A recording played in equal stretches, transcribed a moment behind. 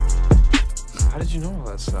How did you know all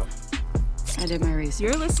that stuff? I did my research.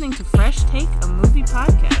 You're listening to Fresh Take, a movie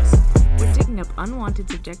podcast. We're digging up unwanted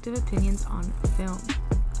subjective opinions on film.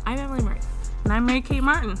 I'm Emily Martin. And I'm Mary Kate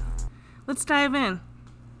Martin. Let's dive in.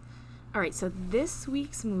 All right, so this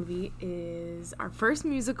week's movie is our first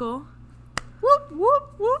musical. Whoop,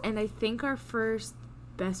 whoop, whoop. And I think our first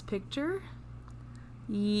Best Picture.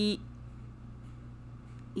 Yes.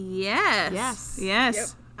 Yes. Yes. Yep.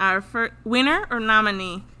 Our first winner or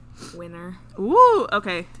nominee? Winner. Ooh,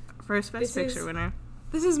 okay. First Best This Picture is- winner.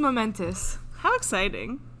 This is momentous. How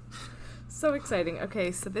exciting. So exciting.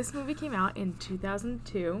 Okay, so this movie came out in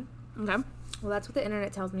 2002. Okay. Well, that's what the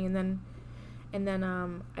internet tells me, and then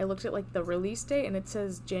I looked at like the release date, and it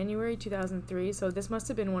says January 2003. So this must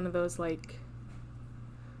have been one of those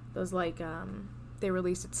they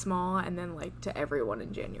released it small and then like to everyone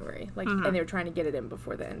in January, like, and they were trying to get it in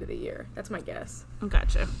before the end of the year. That's my guess,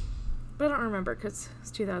 Gotcha. but I don't remember because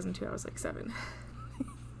it's 2002. I was like 7.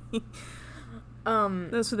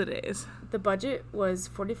 Those were the days. The budget was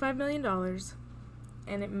 $45 million,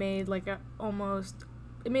 and it made like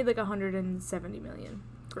 170 million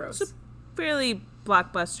gross. So fairly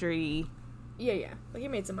blockbuster-y. Yeah. Like,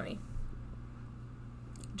 it made some money.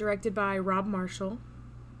 Directed by Rob Marshall.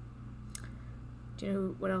 Do you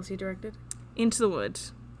know what else he directed? Into the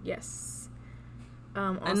Woods. Yes.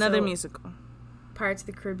 Another Also, musical. Pirates of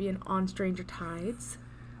the Caribbean on Stranger Tides.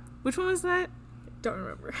 Which one was that? Don't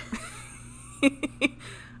remember.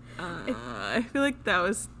 I feel like that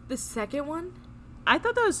was... The second one? I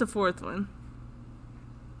thought that was the fourth one.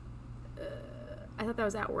 I thought that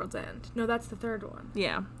was At World's End. No, that's the third one.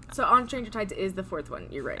 Yeah. So On Stranger Tides is the fourth one.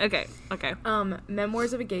 You're right. Okay.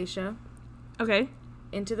 Memoirs of a Geisha, Okay.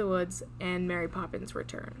 Into the Woods, and Mary Poppins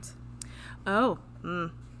Returns. Oh.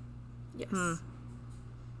 Yes.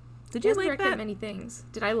 Did He you hasn't like directed that? many things.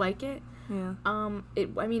 Did I like it? Yeah.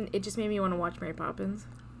 It just made me want to watch Mary Poppins.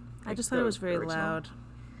 I just thought it was very original. loud.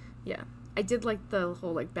 Yeah. I did like the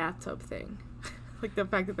whole, like, bathtub thing. Like, the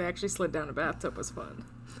fact that they actually slid down a bathtub was fun.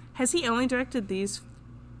 Has he only directed these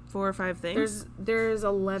 4 or 5 things? There's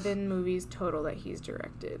 11 movies total that he's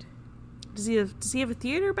directed. Does he have a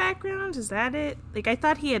theater background? Is that it? Like, I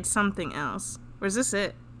thought he had something else. Or is this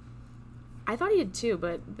it? I thought he had 2,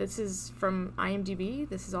 but this is from IMDb.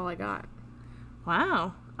 This is all I got.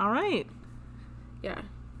 Wow. All right. Yeah.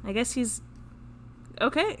 I guess he's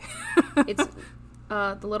okay. It's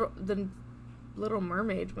the Little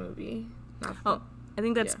Mermaid movie. Oh, I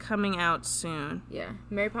think that's Yeah. coming out soon. Yeah.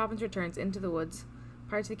 Mary Poppins Returns, Into the Woods,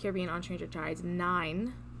 Pirates of the Caribbean on Stranger Tides,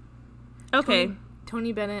 9. Okay.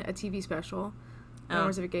 Tony Bennett, a TV special.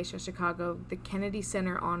 Memoirs of a Geisha, Chicago. The Kennedy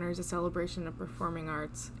Center honors a celebration of performing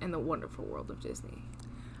arts, and The Wonderful World of Disney.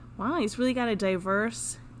 Wow, he's really got a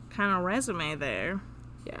diverse kind of resume there.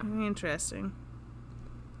 Yeah. Very interesting.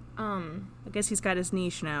 I guess he's got his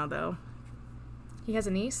niche now, though. He has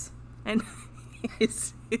a niece? And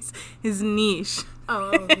his niche.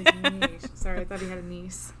 Oh, his niche. Sorry, I thought he had a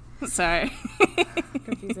niece. Sorry.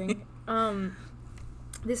 Confusing.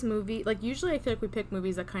 This movie, like, usually I feel like we pick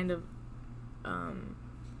movies that kind of,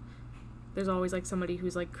 there's always, like, somebody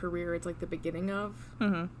whose, like, career it's, like, the beginning of.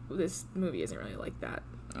 Mm-hmm. This movie isn't really like that.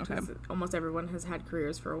 Okay. Almost everyone has had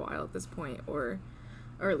careers for a while at this point, or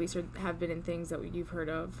at least have been in things that you've heard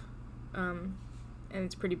of. And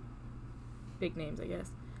it's pretty big names, I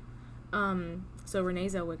guess. So Renee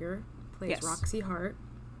Zellweger plays Yes. Roxy Hart.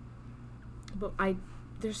 But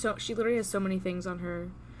she literally has so many things on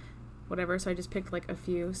her whatever, so I just picked like a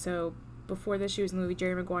few. So before this, she was in the movie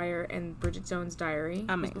Jerry Maguire and Bridget Jones' Diary.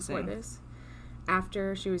 Amazing. Was before this.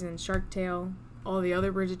 After, she was in Shark Tale, all the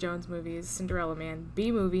other Bridget Jones movies, Cinderella Man,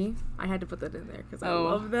 B-Movie. I had to put that in there because I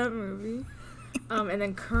love that movie. And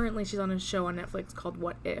then currently she's on a show on Netflix called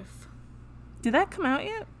What If. Did that come out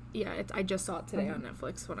yet? Yeah, I just saw it today on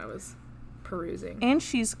Netflix when I was perusing. And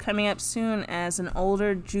she's coming up soon as an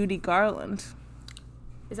older Judy Garland.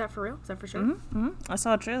 Is that for real? Is that for sure? Mm-hmm. I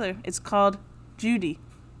saw a trailer. It's called Judy.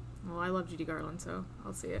 Well, I love Judy Garland, so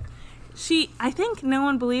I'll see it. I think no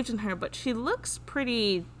one believed in her, but she looks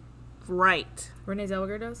pretty right. Renee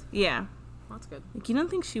Zellweger does? Yeah. Well, that's good. Like, you don't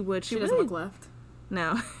think she would. She doesn't really... look left.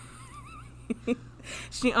 No.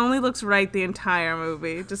 She only looks right the entire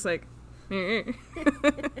movie. Just like...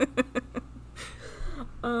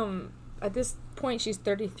 At this point, she's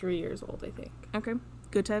 33 years old, I think. Okay.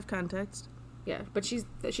 Good to have context. Yeah, but she's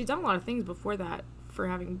done a lot of things before that for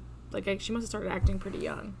having, like, she must have started acting pretty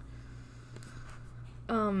young.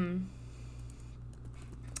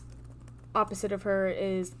 Opposite of her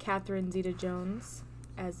is Catherine Zeta-Jones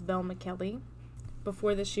as Velma Kelly.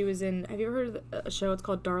 Before this, she was in, have you ever heard of a show? It's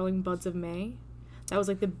called Darling Buds of May. That was,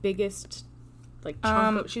 like, the biggest like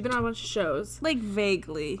chunk of, she's been on a bunch of shows. Like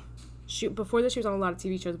vaguely. Before this, she was on a lot of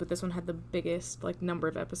TV shows, but this one had the biggest like number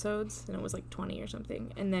of episodes, and it was like 20 or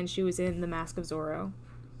something. And then she was in The Mask of Zorro.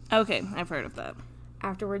 Okay, I've heard of that.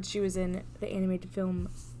 Afterwards, she was in the animated film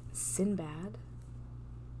Sinbad.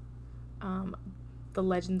 The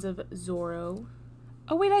Legends of Zorro.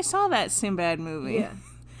 Oh wait, I saw that Sinbad movie. Yeah.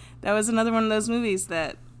 That was another one of those movies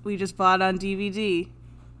that we just bought on DVD.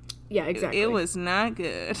 Yeah, exactly. It was not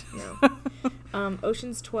good. No.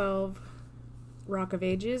 Ocean's 12, Rock of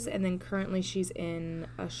Ages, and then currently she's in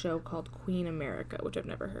a show called Queen America, which I've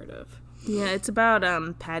never heard of. Yeah, it's about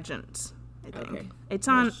pageants, I think. Okay. It's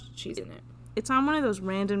on she's in it. It's on one of those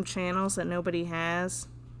random channels that nobody has.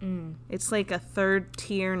 It's like a third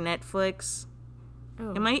tier Netflix.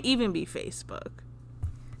 Oh. It might even be Facebook.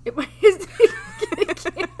 It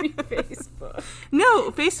can't be Facebook. No,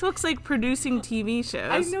 Facebook's like producing TV shows.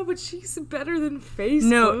 I know, but she's better than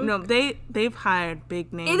Facebook. No, they've hired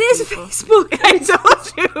big names. It is people. Facebook. I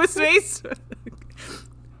told you it was Facebook.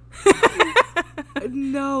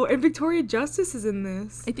 No, and Victoria Justice is in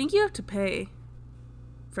this. I think you have to pay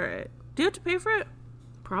for it. Do you have to pay for it?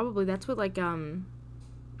 Probably. That's what like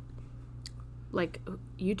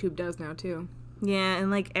YouTube does now too. Yeah, and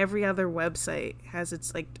like every other website has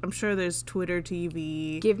its like I'm sure there's Twitter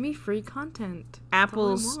TV. Give me free content.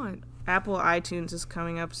 Apple iTunes is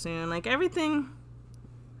coming up soon. Like everything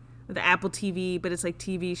the Apple TV, but it's like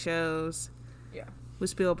TV shows. Yeah. With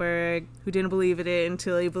Spielberg, who didn't believe in it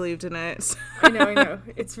until he believed in it. So. I know.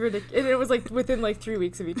 It's ridiculous. And it was like within like 3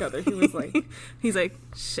 weeks of each other. He was like he's like,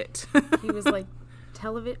 shit. He was like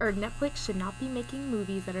television or Netflix should not be making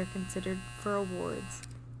movies that are considered for awards.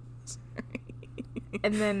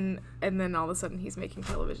 And then all of a sudden he's making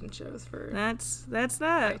television shows for that's that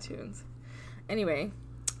iTunes. Anyway,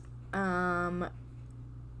 the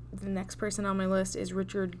next person on my list is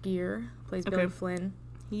Richard Gere, plays Billy Flynn.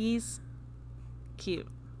 He's cute.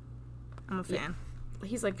 I'm a fan. Yeah.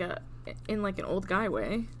 He's like in like an old guy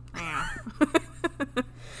way. Yeah.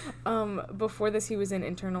 Before this he was in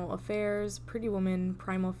Internal Affairs, Pretty Woman,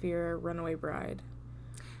 Primal Fear, Runaway Bride.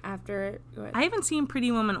 After I haven't seen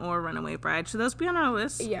Pretty Woman or Runaway Bride. Should those be on our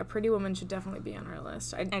list? Yeah, Pretty Woman should definitely be on our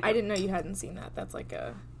list. I didn't know you hadn't seen that. That's a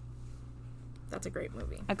great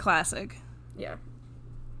movie. A classic. Yeah.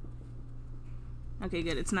 Okay,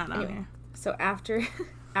 good. It's not on here. So after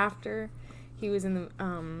he was in the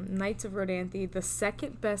Knights of Rodanthe, the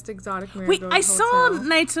second best exotic marigold Wait, I saw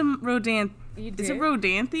Knights of Rodanthe. You did? Is it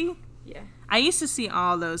Rodanthe? Yeah. I used to see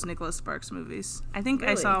all those Nicholas Sparks movies. I think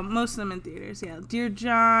Really? I saw most of them in theaters. Yeah, Dear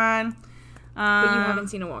John. But you haven't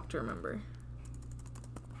seen A Walk to Remember.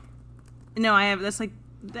 No, I have. That's like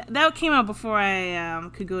that came out before I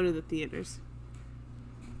could go to the theaters.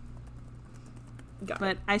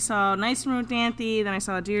 But I saw Nice and Rodanthe, then I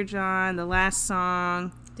saw Dear John, The Last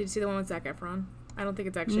Song. Did you see the one with Zac Efron? I don't think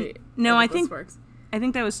it's actually. No, I think Sparks. I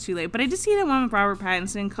think that was too late. But I did see the one with Robert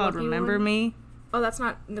Pattinson called Lucky Remember One? Me. Oh, that's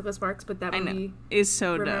not Nicholas Sparks, but that movie is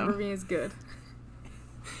so Remember dumb. Me is good.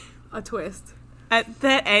 A twist. At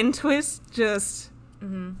that end twist, just.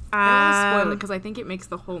 Mm-hmm. I don't want to spoil it because I think it makes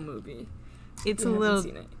the whole movie. It's a little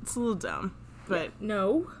dumb, but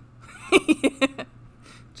no.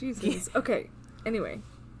 Jesus. Okay. Anyway,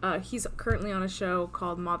 he's currently on a show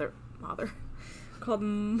called called.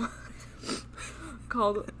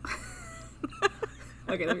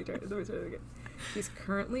 Okay, let me try it again. He's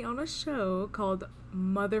currently on a show called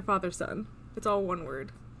Mother, Father, Son. It's all one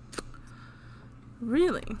word.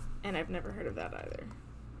 Really? And I've never heard of that either.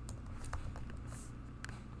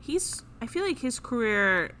 I feel like his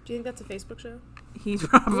career... Do you think that's a Facebook show? He's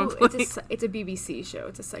probably... Ooh, it's a BBC show.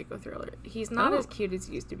 It's a psycho thriller. He's not as cute as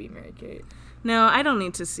he used to be, Mary-Kate. No, I don't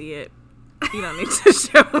need to see it. You don't need to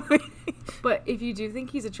show me. But if you do think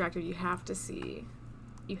he's attractive, you have to see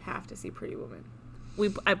Pretty Woman.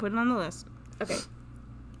 I put it on the list. Okay.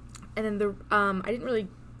 And then I didn't really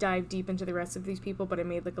dive deep into the rest of these people, but I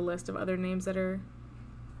made like a list of other names that are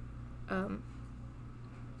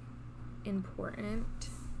important.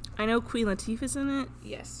 I know Queen Latifah's in it.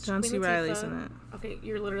 Yes. John C. Reilly's in it. Okay,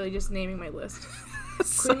 you're literally just naming my list.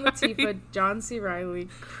 Queen Latifah, John C. Reilly,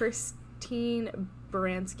 Christine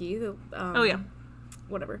Baranski,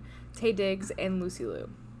 whatever, Taye Diggs, and Lucy Liu.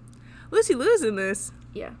 Lucy Liu's in this?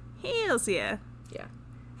 Yeah. Hells yeah. Yeah.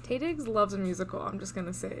 Taye Diggs loves a musical, I'm just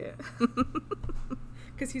gonna say it.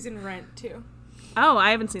 Because he's in Rent, too. Oh,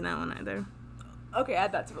 I haven't seen that one either. Okay,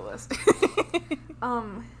 add that to the list.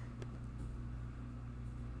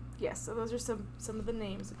 Yes, so those are some of the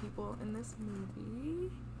names of people in this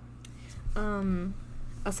movie.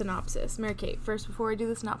 A synopsis. Mary-Kate, first, before I do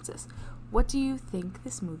the synopsis, what do you think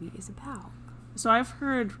this movie is about? So I've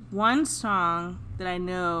heard one song that I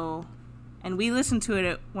know, and we listened to it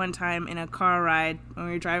at one time in a car ride when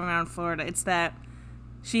we were driving around Florida. It's that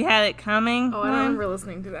She Had It Coming. Oh, I don't remember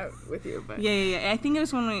listening to that with you, but Yeah. I think it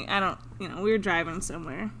was when we were driving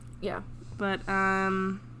somewhere. yeah. But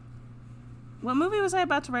what movie was I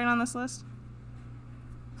about to write on this list?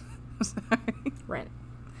 Sorry.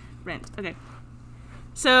 Rent. Okay.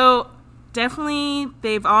 So definitely,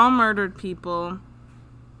 they've all murdered people.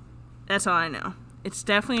 That's all I know. It's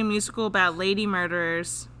definitely a musical about lady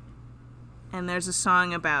murderers, and there's a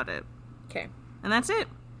song about it. Okay. And that's it.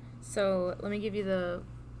 So let me give you the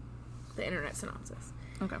internet synopsis.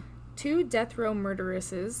 Okay. 2 death row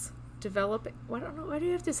murderesses develop. I don't know. Why do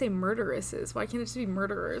you have to say murderesses? Why can't it just be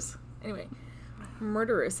murderers? Anyway,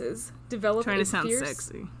 murderesses develop Trying to sound fierce,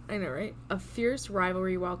 sexy. I know, right? A fierce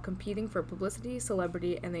rivalry while competing for publicity,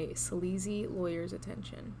 celebrity, and a sleazy lawyer's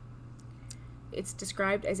attention. It's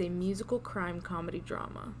described as a musical crime comedy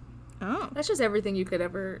drama. Oh. That's just everything you could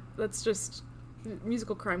ever. That's just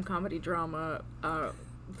musical crime comedy drama,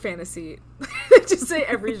 fantasy. Just say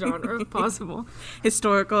every genre possible.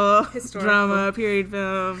 Historical, drama, period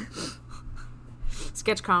film,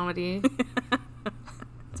 sketch comedy.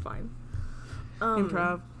 It's fine.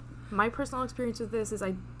 Improv. My personal experience with this is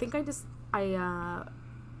I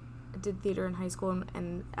did theater in high school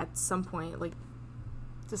and at some point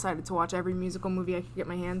decided to watch every musical movie I could get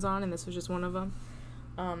my hands on, and this was just one of them.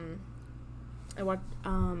 I watched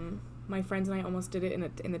my friends and I almost did it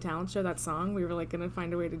in the talent show. That song, we were gonna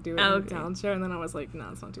find a way to do it in the talent show, and then I was like,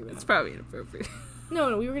 no, it's not too bad. It's probably inappropriate.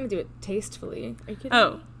 No, we were gonna do it tastefully. Are you kidding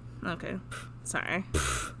me? Okay. Sorry.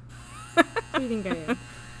 What do you think I am?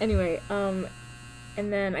 Anyway, and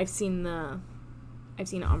then I've seen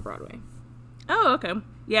it on Broadway. Oh, okay.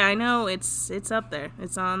 Yeah, I know it's up there.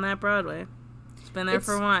 It's on that Broadway. It's been there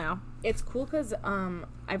for a while. It's cool because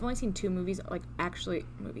I've only seen 2 movies,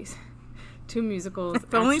 movies. 2 musicals.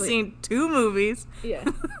 I've only seen 2 movies. Yeah.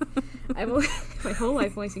 My whole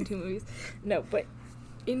life only seen 2 movies. No, but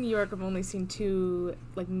in New York I've only seen 2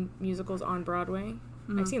 musicals on Broadway.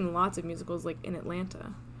 Mm-hmm. I've seen lots of musicals in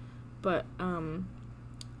Atlanta. But I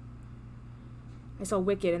saw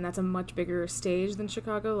Wicked, and that's a much bigger stage than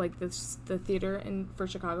Chicago. The theater for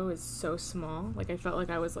Chicago is so small. I felt like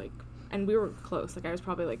I was and we were close. I was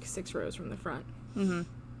probably 6 rows from the front. Mm-hmm.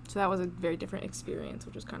 So that was a very different experience,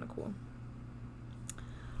 which was kind of cool.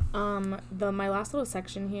 My last little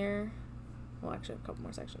section here, well, actually a couple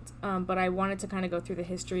more sections. But I wanted to kind of go through the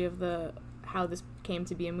history of how this came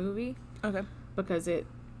to be a movie. Okay. Because it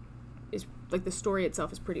is the story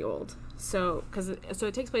itself is pretty old. So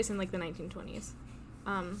it takes place in the 1920s.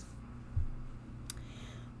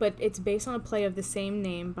 But it's based on a play of the same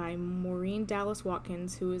name by Maureen Dallas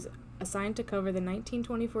Watkins, who was assigned to cover the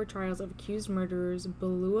 1924 trials of accused murderers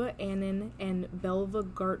Belua Annan and Belva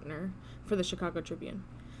Gartner for the Chicago Tribune.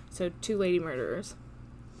 So 2 lady murderers.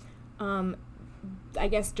 I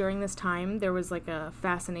guess during this time there was a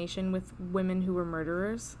fascination with women who were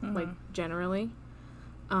murderers, mm-hmm. Generally.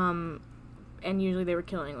 And usually they were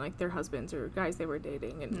killing their husbands or guys they were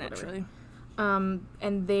dating and naturally. Whatever.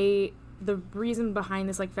 And the reason behind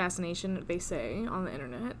this fascination, they say on the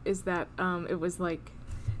internet, is that it was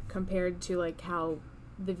compared to how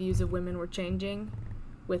the views of women were changing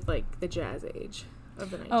with the jazz age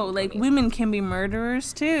of the 1920s. Oh, women can be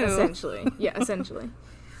murderers too. Essentially. Yeah, essentially.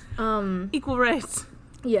 Equal rights.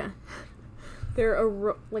 Yeah. There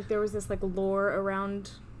was this lore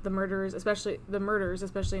around the murders, especially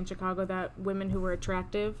in Chicago, that women who were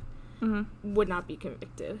attractive mm-hmm. would not be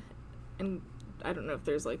convicted. And I don't know if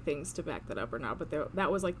there's things to back that up or not, but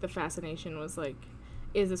that was the fascination was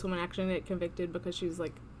is this woman actually going to get convicted because she's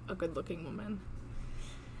a good looking woman?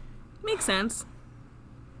 Makes sense.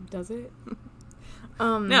 Does it?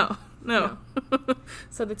 No.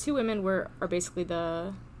 So the 2 women are basically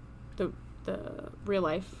the real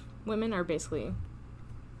life women are basically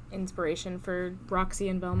inspiration for Roxy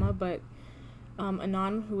and Velma, but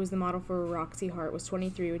Annan, who was the model for Roxy Hart, was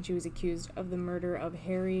 23 when she was accused of the murder of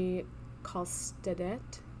Harry Kalstedt.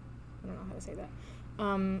 I don't know how to say that.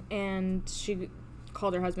 And she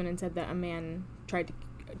called her husband and said that a man tried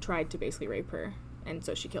to basically rape her, and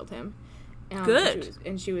so she killed him. Good.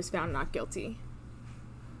 And she was found not guilty.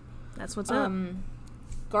 That's what's up.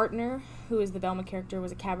 Gartner, who is the Velma character,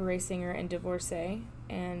 was a cabaret singer and divorcee,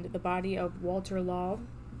 and the body of Walter Law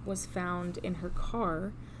was found in her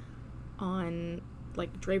car on,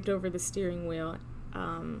 draped over the steering wheel.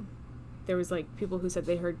 There was, people who said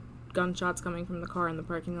they heard gunshots coming from the car in the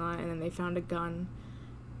parking lot, and then they found a gun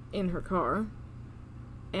in her car,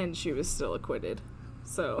 and she was still acquitted.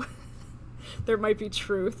 So, there might be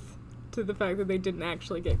truth to the fact that they didn't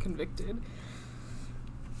actually get convicted.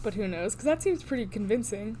 But who knows? Because that seems pretty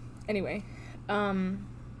convincing. Anyway,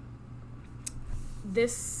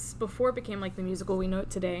 this, before it became like the musical we know it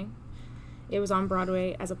today, it was on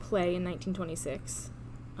Broadway as a play in 1926.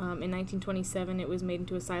 In 1927, it was made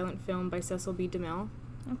into a silent film by Cecil B. DeMille.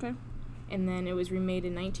 Okay. And then it was remade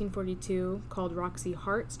in 1942 called Roxy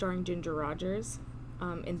Hart, starring Ginger Rogers.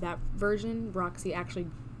 In that version, Roxy actually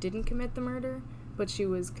didn't commit the murder, but she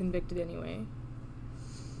was convicted anyway.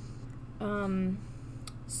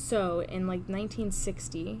 So, in, like,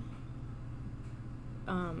 1960,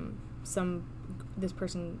 these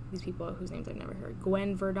people whose names I've never heard,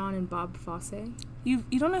 Gwen Verdon and Bob Fosse. You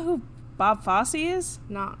don't know who Bob Fosse is?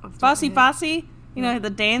 Not off the top Fosse of my head. Fosse? You know, the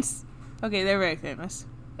dance? Okay, they're very famous.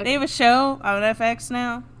 Okay. They have a show on FX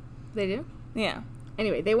now. They do? Yeah.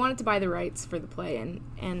 Anyway, they wanted to buy the rights for the play,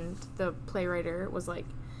 and the playwriter was like,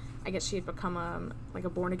 I guess she had become a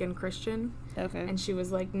born-again Christian. Okay. And she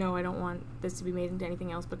was like, no, I don't want this to be made into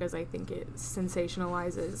anything else because I think it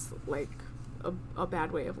sensationalizes, like, a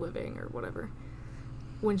bad way of living or whatever.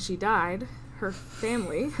 When she died, her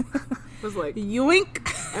family was like, yoink!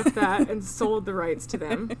 F that, and sold the rights to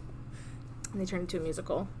them. And they turned it into a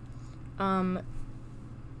musical.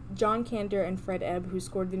 John Kander and Fred Ebb, who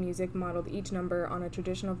scored the music, modeled each number on a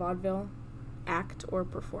traditional vaudeville act or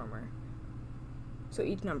performer. So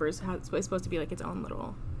each number is supposed to be like its own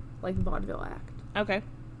little, like, vaudeville act. Okay.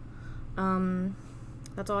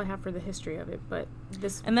 That's all I have for the history of it, but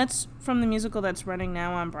this... And that's from the musical that's running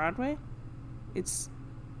now on Broadway?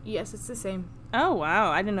 Yes, it's the same. Oh,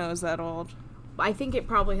 wow. I didn't know it was that old. I think it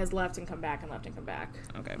probably has left and come back and left and come back.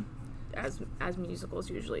 Okay. As musicals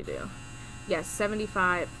usually do. Yes,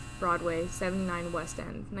 75 Broadway, 79 West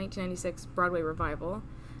End, 1996 Broadway Revival,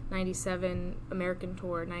 97 American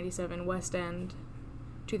Tour, 97 West End,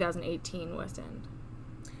 2018 West End.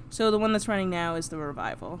 So the one that's running now is the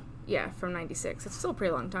revival. Yeah, from 96. It's still a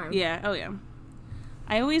pretty long time. Yeah, oh yeah.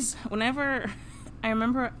 I remember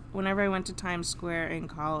whenever I went to Times Square in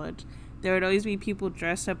college, there would always be people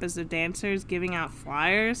dressed up as the dancers giving out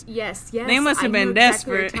flyers. Yes. They must have been exactly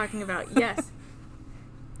desperate. what you're talking about. Yes.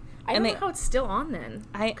 I don't know how it's still on then.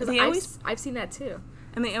 Because I've seen that too.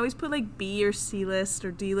 And they always put, like, B or C list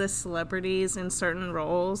or D list celebrities in certain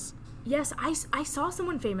roles. Yes, I saw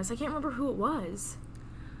someone famous. I can't remember who it was.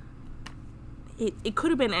 It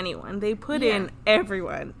could have been anyone. They put in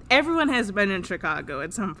everyone. Everyone has been in Chicago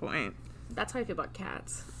at some point. That's how I feel about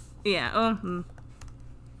Cats. Yeah.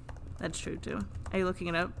 That's true too. Are you looking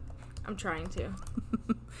it up? I'm trying to.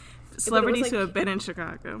 Celebrities who have been in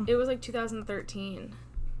Chicago. It was like 2013.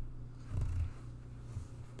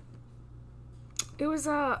 It was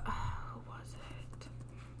who was it?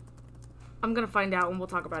 I'm gonna find out and we'll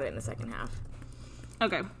talk about it in the second half.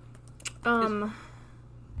 Okay.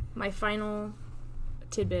 My final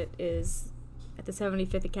tidbit is at the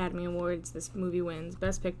 75th Academy Awards, this movie wins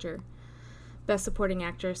Best Picture, Best Supporting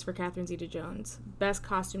Actress for Catherine Zeta-Jones, Best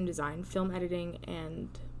Costume Design, Film Editing, and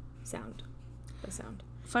Sound. Best Sound.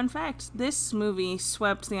 Fun fact, this movie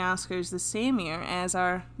swept the Oscars the same year as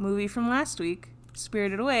our movie from last week,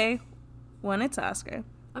 Spirited Away, won its Oscar.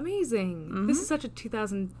 Amazing. Mm-hmm. This is such a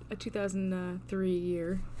 2003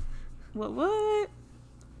 year. What?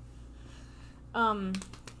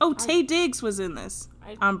 Taye Diggs was in this.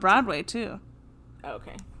 On Broadway, too. Oh,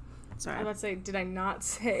 okay. Sorry. I was about to say, did I not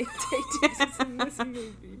say Taye Diggs was in this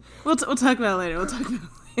movie? We'll talk about it later.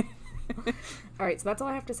 Alright, so that's all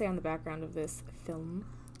I have to say on the background of this film.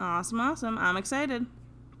 Awesome. I'm excited.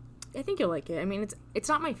 I think you'll like it. I mean, it's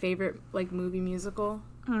not my favorite, like, movie musical,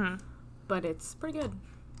 but it's pretty good.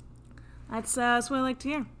 That's what I like to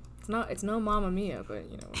hear. It's no Mamma Mia, but,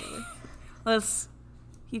 you know, whatever.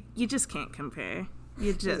 You just can't compare.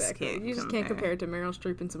 You just can't. You just can't compare it to Meryl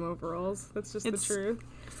Streep in some overalls. That's just the truth.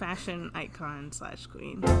 Fashion icon /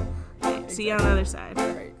 queen. Okay, see you on the other side. All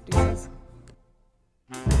right, do this.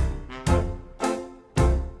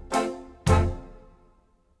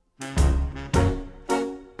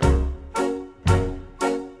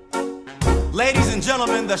 Ladies and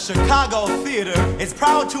gentlemen, the Chicago Theater is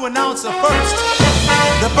proud to announce the first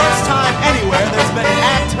time anywhere there's been an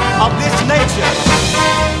act of this nature.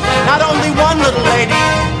 Not only one little lady,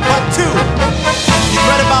 but two. You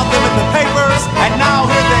read about them in the papers, and now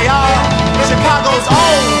here they are, Chicago's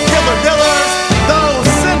own killer dillers, those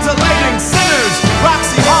scintillating sinners,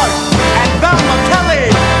 Roxy Hart and Velma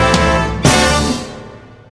Kelly.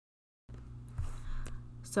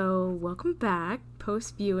 So, welcome back.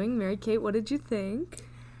 Post-viewing, Mary Kate, what did you think?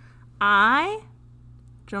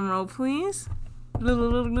 Drumroll please,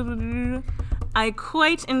 I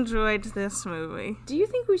quite enjoyed this movie. Do you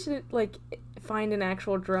think we should, like, find an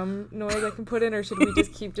actual drum noise I can put in, or should we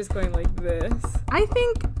just keep just going like this? I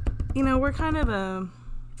think, we're kind of a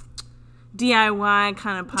DIY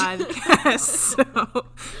kind of podcast,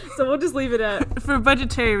 So we'll just leave it at... for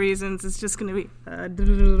budgetary reasons, it's just going to be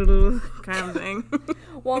kind of thing.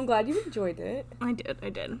 Well, I'm glad you enjoyed it. I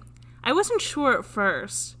did. I wasn't sure at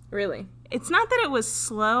first. Really? It's not that it was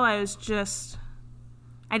slow, I just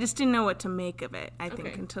didn't know what to make of it, I think,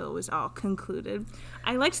 Okay. until it was all concluded.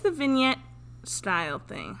 I liked the vignette style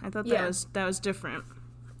thing. I thought that was different.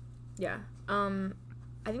 Yeah.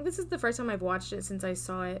 I think this is the first time I've watched it since I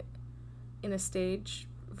saw it in a stage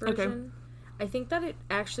version. I think that it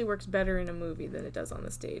actually works better in a movie than it does on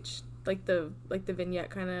the stage. Like the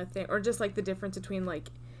vignette kind of thing, or just like the difference between like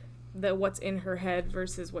the what's in her head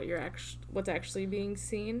versus what's actually being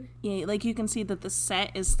seen. Yeah, like you can see that the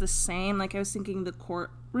set is the same. Like I was thinking the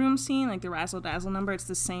courtroom scene, like the Razzle Dazzle number, it's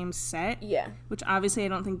the same set. Yeah. Which obviously I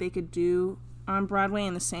don't think they could do on Broadway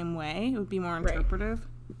in the same way. It would be more interpretive.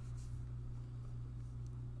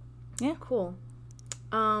 Yeah. Cool.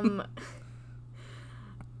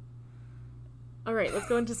 All right, let's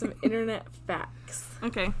go into some internet facts.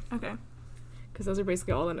 Okay. Because those are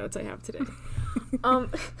basically all the notes I have today.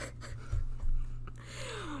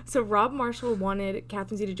 So Rob Marshall wanted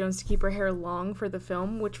Catherine Zeta-Jones to keep her hair long for the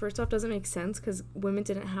film, which first off doesn't make sense because women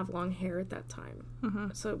didn't have long hair at that time. Mm-hmm.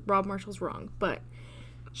 So Rob Marshall's wrong. But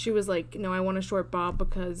she was like, no, I want a short bob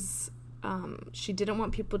because she didn't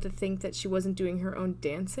want people to think that she wasn't doing her own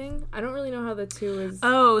dancing. I don't really know how the two is...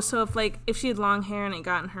 Oh, so if she had long hair and it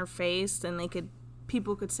got in her face, then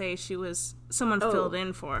people could say someone filled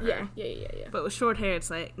in for her. Yeah. But with short hair,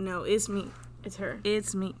 it's like, no, it's me. It's her.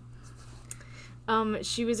 It's me.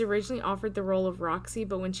 She was originally offered the role of Roxy,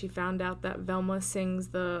 but when she found out that Velma sings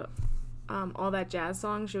the All That Jazz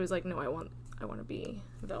song, she was like, no, I want to be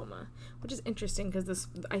Velma. Which is interesting because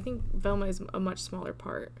I think Velma is a much smaller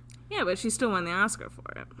part. Yeah, but she still won the Oscar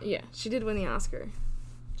for it. Yeah, she did win the Oscar.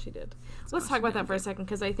 She did. Let's talk about that for a second,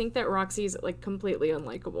 because I think that Roxy's, like, completely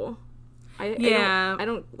unlikable. I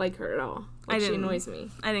don't like her at all. Like, she annoys me.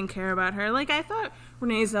 I didn't care about her. Like, I thought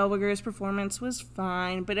Renee Zellweger's performance was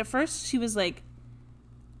fine, but at first she was, like,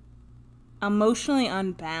 emotionally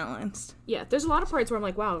unbalanced. Yeah, there's a lot of parts where I'm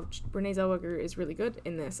like, wow, Renee Zellweger is really good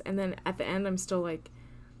in this. And then at the end, I'm still like,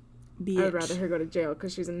 Bitch. I would rather her go to jail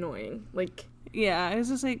because she's annoying. Like... Yeah, it was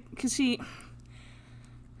just like, because I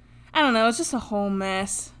don't know, it's just a whole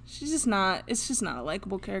mess. It's just not a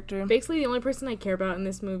likable character. Basically, the only person I care about in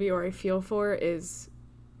this movie, or I feel for, is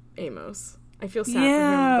Amos. I feel sad for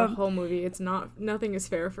him the whole movie. Nothing is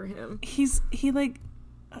fair for him. He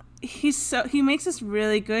makes this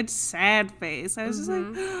really good sad face. I was just like,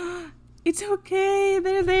 it's okay,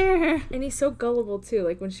 they're there. And he's so gullible too.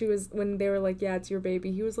 Like when they were like, yeah, it's your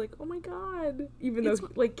baby, he was like, oh my god. Even though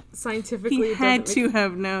like scientifically he had to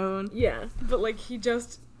have known. Yeah, but like he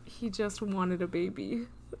just wanted a baby.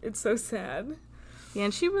 It's so sad. Yeah,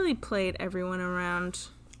 and she really played everyone around.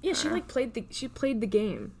 Yeah, she played the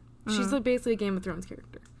game. She's like basically a Game of Thrones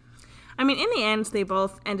character. I mean, in the end, they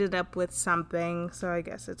both ended up with something. So I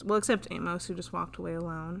guess except Amos, who just walked away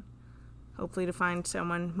alone. Hopefully to find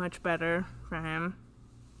someone much better for him.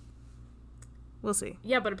 We'll see.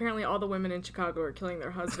 Yeah, but apparently all the women in Chicago are killing their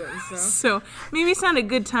husbands, so... So, maybe it's not a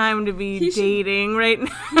good time to be dating right now.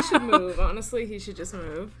 He should move. Honestly, he should just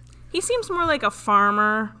move. He seems more like a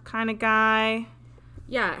farmer kind of guy.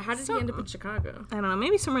 Yeah, how did he end up in Chicago? I don't know.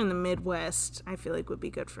 Maybe somewhere in the Midwest, I feel like would be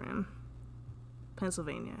good for him.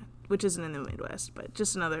 Pennsylvania, which isn't in the Midwest, but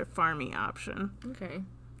just another farmy option. Okay.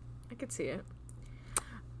 I could see it.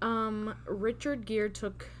 Richard Gere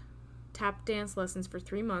took tap dance lessons for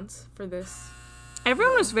 3 months for this.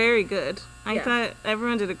 Everyone was very good. I thought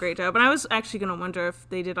everyone did a great job. And I was actually going to wonder if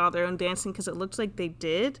they did all their own dancing, because it looked like they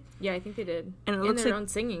did. Yeah, I think they did. And it looks their like own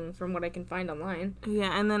singing, from what I can find online.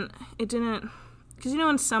 Yeah, and then it didn't... Because,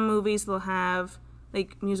 in some movies they'll have,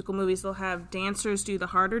 like, musical movies, they'll have dancers do the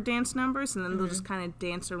harder dance numbers, and then they'll just kind of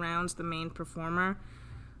dance around the main performer.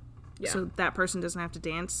 Yeah. So that person doesn't have to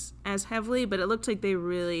dance as heavily, but it looked like they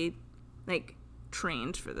really, like,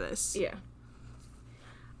 trained for this. Yeah.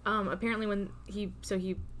 Apparently when he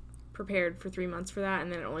prepared for 3 months for that,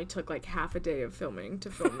 and then it only took, like, half a day of filming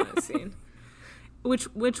to film that scene.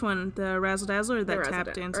 Which one? The Razzle Dazzle or the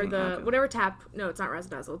tap dancing? Or the, whatever tap, no, it's not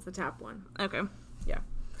Razzle Dazzle, it's the tap one. Okay. Yeah.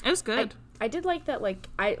 It was good. I did like that, like,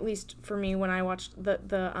 at least for me, when I watched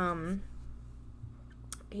the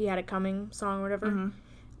He Had It Coming song or whatever,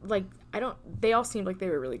 like, they all seemed like they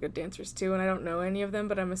were really good dancers too, and I don't know any of them,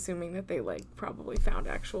 but I'm assuming that they, like, probably found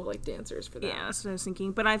actual, like, dancers for that. Yeah, that's what I was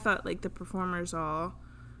thinking. But I thought, like, the performers all,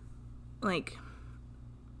 like,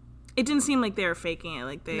 it didn't seem like they were faking it.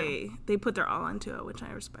 Like they put their all into it, which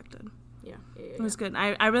I respected. Yeah. It was good.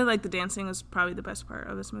 I really liked the dancing. Was probably the best part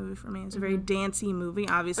of this movie for me. It's a very dancey movie.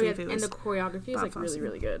 Obviously, if it was, and the choreography is like really,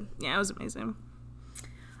 really good. Yeah, it was amazing.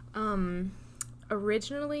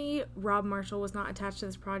 Originally, Rob Marshall was not attached to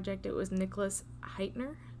this project. It was Nicholas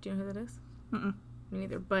Heitner. Do you know who that is? Mm-mm. Me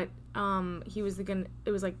neither. But he was it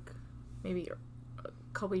was like maybe a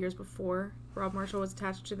couple years before Rob Marshall was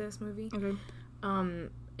attached to this movie. Okay.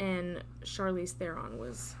 And Charlize Theron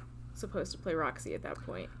was supposed to play Roxy at that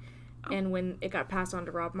point. And when it got passed on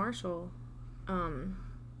to Rob Marshall,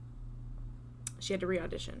 she had to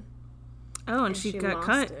re-audition. Oh, and she got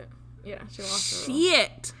cut. It. Yeah, she lost it.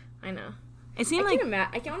 Shit. I know. It seemed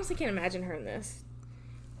I honestly can't imagine her in this.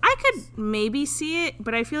 I could maybe see it,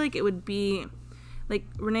 but I feel like it would be like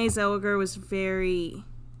Renee Zellweger was very,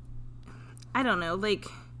 I don't know, like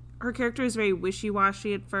her character is very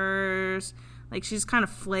wishy-washy at first. Like she's kind of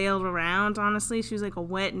flailed around, honestly. She was like a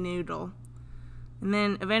wet noodle. And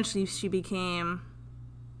then eventually she became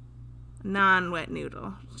non-wet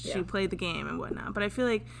noodle. She played the game and whatnot. But I feel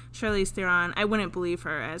like Charlize Theron, I wouldn't believe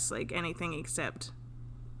her as like anything except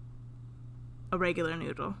a regular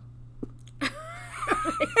noodle.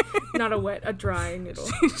 Not a dry noodle.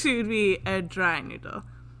 She would be a dry noodle.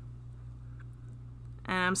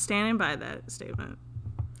 And I'm standing by that statement.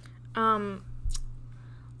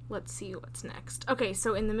 Let's see what's next. Okay,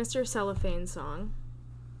 so in the Mr. Cellophane song,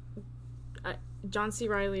 John C.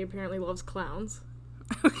 Reilly apparently loves clowns.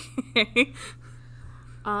 Okay.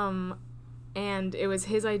 And it was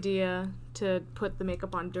his idea to put the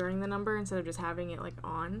makeup on during the number instead of just having it like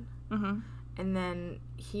on. Mm-hmm. And then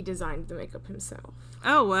he designed the makeup himself.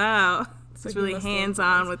 Oh, wow. So He's really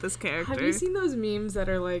hands-on with this character. Have you seen those memes that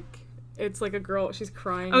are like, it's like a girl, she's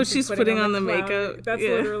crying. Oh, she's putting on the makeup. That's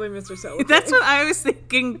literally Mr. Cellophane. That's what I was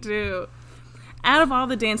thinking, too. Out of all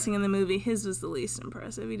the dancing in the movie, his was the least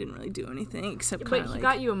impressive. He didn't really do anything except kind of But he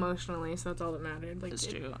got you emotionally, so that's all that mattered. Like, that's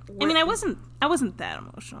true. I mean, I wasn't that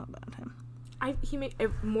emotional about him. He made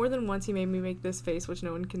more than once. He made me make this face, which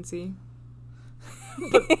no one can see.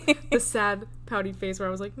 the sad, pouty face where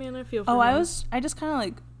I was like, man, I feel for him. I just kind of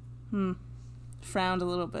like, frowned a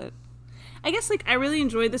little bit. I guess, like, I really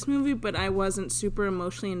enjoyed this movie, but I wasn't super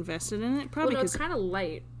emotionally invested in it. Probably because it's kind of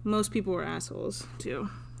light. Most people were assholes, too.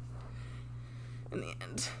 In the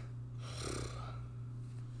end.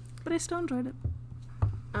 But I still enjoyed it.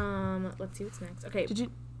 Let's see what's next. Okay. Did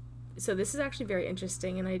you... So this is actually very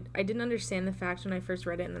interesting, and I didn't understand the fact when I first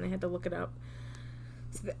read it, and then I had to look it up.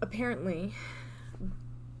 So apparently,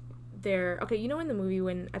 okay, you know in the movie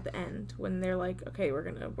when, at the end, when they're like, okay, we're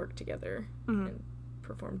gonna work together and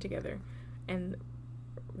perform together, and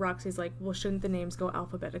Roxy's like, well, shouldn't the names go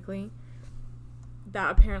alphabetically?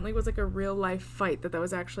 That apparently was like a real life fight that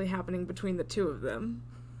was actually happening between the two of them.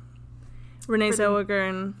 Renee Zellweger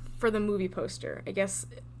and... For the movie poster. I guess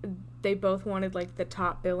they both wanted like the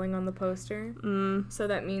top billing on the poster. So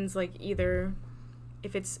that means like either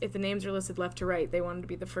if the names are listed left to right, they wanted to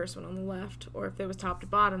be the first one on the left, or if it was top to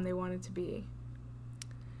bottom, they wanted to be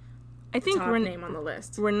I think top name on the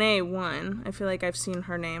list. Renee won. I feel like I've seen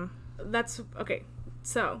her name. That's okay.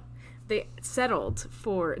 So they settled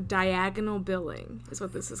for diagonal billing is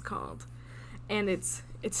what this is called. And it's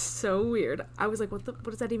so weird. I was like, what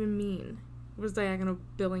does that even mean? What does diagonal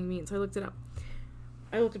billing mean? So I looked it up.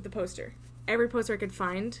 I looked up the poster. Every poster I could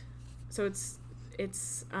find. So it's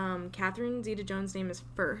Catherine Zeta-Jones' name is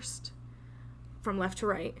first from left to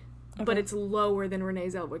right, but it's lower than Renee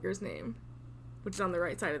Zellweger's name, which is on the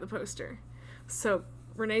right side of the poster. So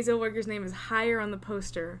Renee Zellweger's name is higher on the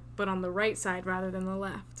poster, but on the right side rather than the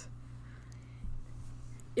left.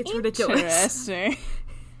 It's ridiculous. Interesting.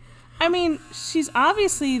 I mean, she's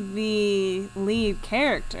obviously the lead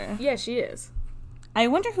character. Yeah, she is. I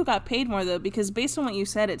wonder who got paid more, though, because based on what you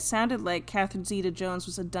said, it sounded like Catherine Zeta-Jones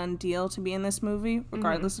was a done deal to be in this movie,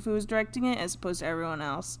 regardless of who was directing it, as opposed to everyone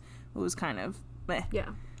else who was kind of meh. Yeah.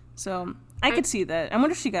 So, I could see that. I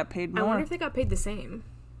wonder if she got paid more. I wonder if they got paid the same,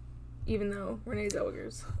 even though Renee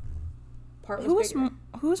Zellweger's part was bigger.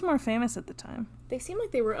 Who was more famous at the time? They seemed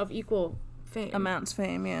like they were of equal fame. Amounts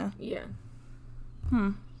fame, yeah. Yeah.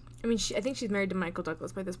 I mean, I think she's married to Michael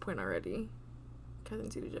Douglas by this point already.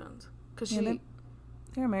 Catherine Zeta-Jones. Because they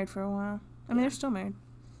were married for a while. I mean, they're still married.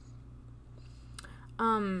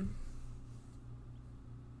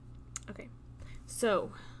 Okay.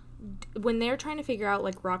 So, when they're trying to figure out,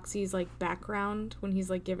 like, Roxy's, like, background, when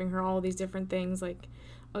he's, like, giving her all these different things, like,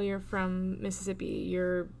 oh, you're from Mississippi,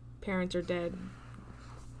 your parents are dead,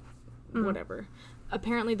 whatever.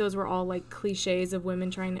 Apparently those were all, like, cliches of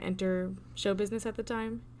women trying to enter show business at the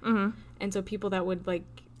time. And so people that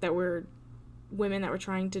were women that were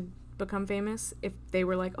trying to become famous, if they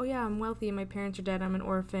were like, oh yeah, I'm wealthy, my parents are dead, I'm an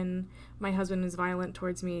orphan, my husband is violent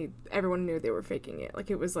towards me, everyone knew they were faking it.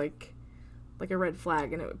 Like, it was like a red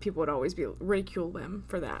flag, and people would always ridicule them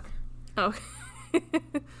for that. Oh. I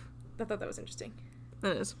thought that was interesting.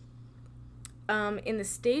 That is. In the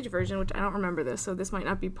stage version, which I don't remember this, so this might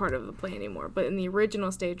not be part of the play anymore, but in the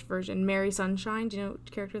original stage version, Mary Sunshine, do you know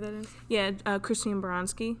which character that is? Yeah, Christine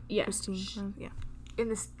Baranski. Yeah. Yeah. In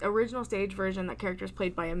the original stage version, that character is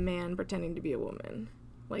played by a man pretending to be a woman.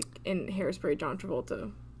 Like, in Hairspray, John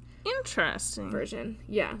Travolta Interesting. version.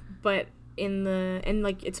 Yeah, but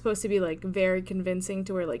it's supposed to be, like, very convincing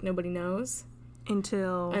to where, like, nobody knows.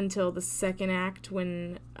 Until the second act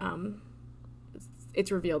when, it's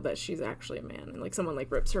revealed that she's actually a man, and like someone like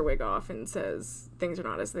rips her wig off and says things are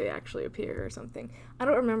not as they actually appear or something. I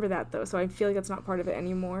don't remember that though, so I feel like that's not part of it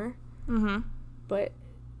anymore. Mm-hmm. But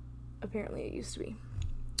apparently it used to be.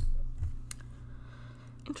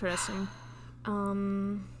 Interesting.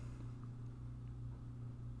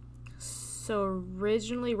 So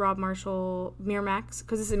originally Rob Marshall, Miramax,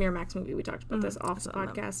 because this is a Miramax movie, we talked about this off the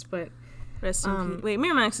podcast, but rest in peace. Wait,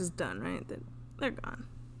 Miramax is done, right? They're gone.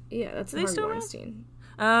 Yeah, that's They Harvey still Weinstein.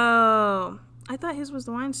 Oh, I thought his was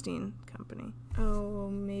the Weinstein Company. Oh,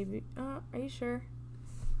 maybe. Are you sure?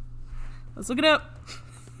 Let's look it up.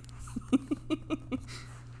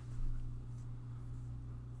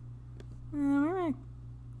 Yeah,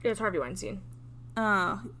 it's Harvey Weinstein.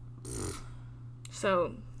 Oh,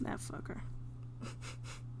 So that fucker.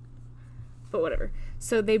 But whatever.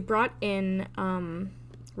 So they brought in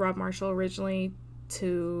Rob Marshall originally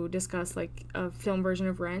to discuss like a film version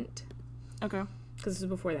of Rent. Okay. Because this was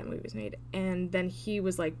before that movie was made. And then he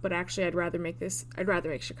was like, but actually I'd rather make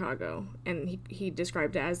Chicago. And he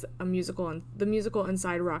described it as the musical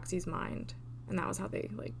inside Roxy's mind. And that was how they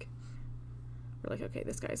like were like, okay,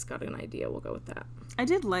 this guy's got an idea, we'll go with that. I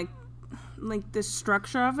did like the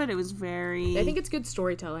structure of it. It was very... I think it's good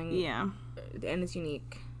storytelling. Yeah. And it's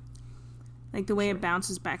unique. Like the way it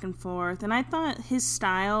bounces back and forth. And I thought his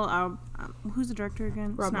style, who's the director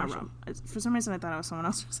again? Rob it's not Marshall. Rob. For some reason I thought it was someone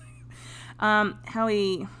else. How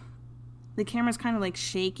the camera's kind of like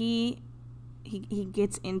shaky. He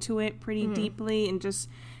gets into it pretty deeply, and just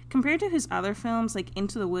compared to his other films, like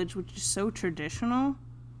Into the Woods, which is so traditional.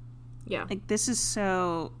 Yeah. Like this is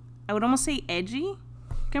so, I would almost say edgy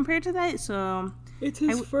compared to that. So it's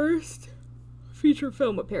his first feature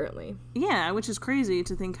film, apparently. Yeah, which is crazy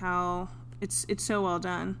to think how it's so well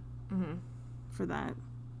done for that.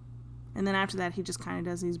 And then after that, he just kind of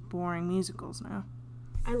does these boring musicals now.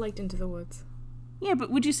 I liked Into the Woods. Yeah, but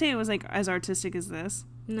would you say it was like as artistic as this?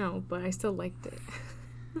 No, but I still liked it.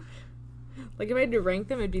 Like if I had to rank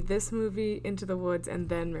them, it'd be this movie, Into the Woods, and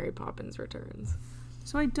then Mary Poppins Returns.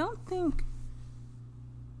 So I don't think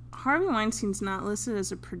Harvey Weinstein's not listed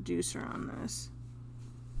as a producer on this.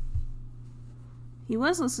 He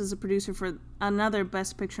was listed as a producer for another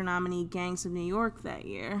Best Picture nominee, Gangs of New York, that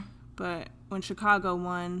year. But when Chicago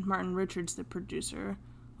won, Martin Richards, the producer,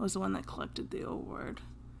 was the one that collected the award.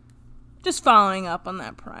 Just following up on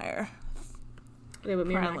that prior. Yeah, but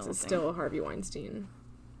Miramax is still a Harvey Weinstein.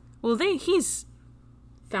 Well, he's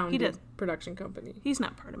founded production company. He's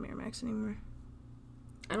not part of Miramax anymore.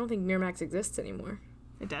 I don't think Miramax exists anymore.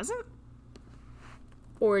 It doesn't?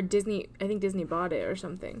 Or Disney, I think Disney bought it or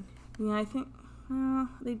something. Yeah, I think...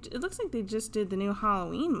 it looks like they just did the new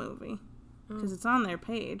Halloween movie. Because it's on their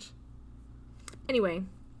page. Anyway.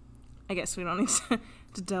 I guess we don't need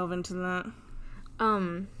to delve into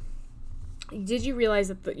that. Did you realize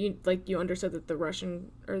that you understood that the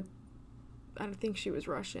Russian, or I don't think she was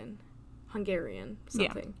Russian, Hungarian,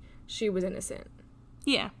 something. Yeah. She was innocent.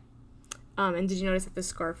 Yeah. And did you notice that the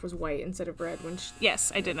scarf was white instead of red when she...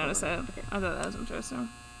 Yes, I did notice that. Okay. I thought that was interesting.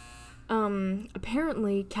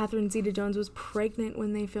 Apparently, Catherine Zeta-Jones was pregnant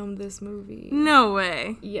when they filmed this movie. No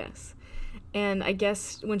way. Yes. And I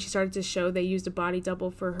guess when she started to show, they used a body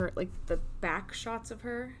double for her, like, the back shots of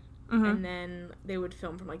her. Mm-hmm. And then they would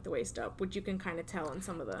film from, like, the waist up, which you can kind of tell in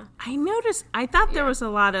some of the... I thought there was a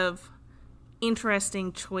lot of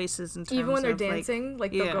interesting choices in terms of... Even when they're dancing,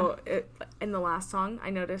 they'll go... in the last song, I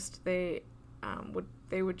noticed they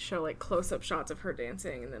would show, like, close-up shots of her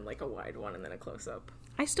dancing, and then, like, a wide one, and then a close-up.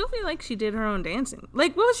 I still feel like she did her own dancing.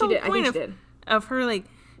 Like, what was the whole point of her, like...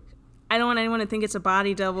 I don't want anyone to think it's a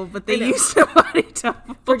body double, but they used a body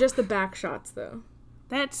double. For just the back shots, though.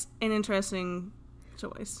 That's an interesting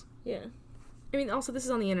choice. Yeah. I mean, also, this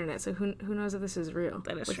is on the internet, so who knows if this is real?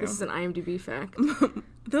 That is true. This is an IMDb fact.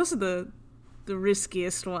 Those are the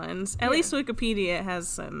riskiest ones. At least Wikipedia has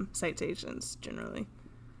some citations, generally.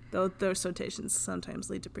 Though those citations sometimes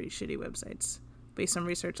lead to pretty shitty websites, based on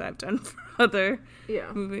research I've done for other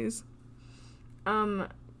movies. So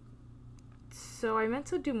I meant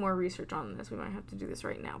to do more research on this. We might have to do this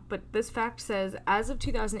right now. But this fact says, as of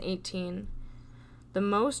 2018, the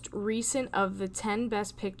most recent of the 10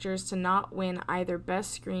 Best Pictures to not win either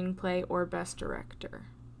Best Screenplay or Best Director.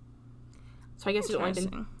 So I guess there's only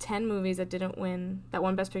been 10 movies that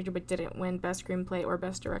won Best Picture but didn't win Best Screenplay or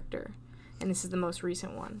Best Director. And this is the most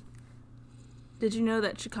recent one. Did you know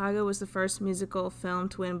that Chicago was the first musical film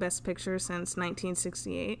to win Best Picture since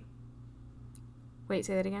 1968? Wait,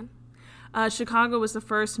 say that again? Chicago was the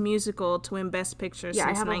first musical to win Best Picture since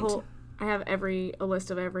I have a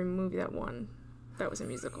list of every movie that won. That was a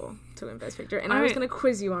musical to win Best Picture. And I was going to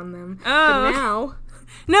quiz you on them. Oh. But now...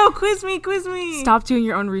 No, quiz me. Stop doing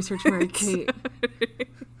your own research, Mary Kate.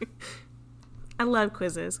 I love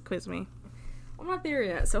quizzes. Quiz me. I'm not there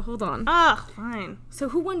yet, so hold on. Fine. So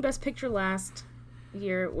who won Best Picture last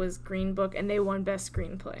year was Green Book, and they won Best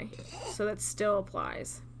Screenplay. So that still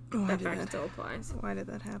applies. That fact still applies. Why did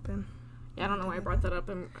that happen? Yeah, I don't know why I brought that up.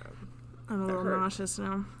 I'm a little nauseous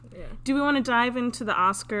now. Yeah. Do we want to dive into the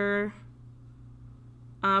Oscar,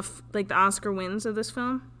 the Oscar wins of this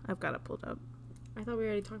film? I've got it pulled up. I thought we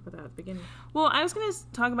already talked about that at the beginning. Well, I was going to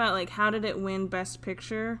talk about, how did it win Best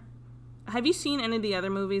Picture? Have you seen any of the other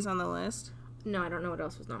movies on the list? No, I don't know what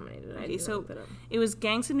else was nominated. Okay, so it was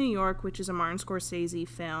Gangs of New York, which is a Martin Scorsese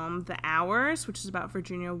film. The Hours, which is about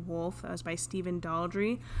Virginia Woolf. That was by Stephen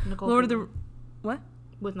Daldry. What?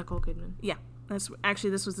 With Nicole Kidman. Yeah. This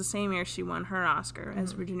was the same year she won her Oscar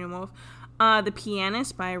as Virginia Woolf. The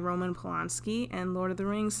Pianist by Roman Polanski, and Lord of the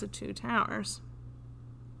Rings, The Two Towers.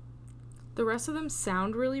 The rest of them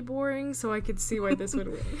sound really boring, so I could see why this would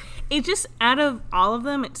win. It just, out of all of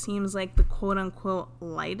them, it seems like the quote-unquote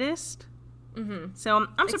lightest. Mm-hmm. So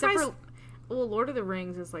I'm surprised. Lord of the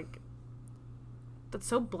Rings is that's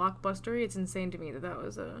so blockbustery. It's insane to me that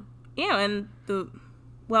was a... Yeah, and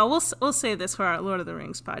we'll say this for our Lord of the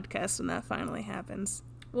Rings podcast when that finally happens.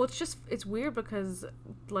 Well, it's weird because,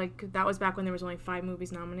 that was back when there was only 5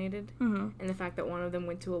 movies nominated. Mm-hmm. And the fact that one of them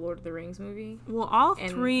went to a Lord of the Rings movie. Well,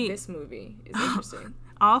 this movie is interesting.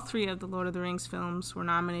 All 3 of the Lord of the Rings films were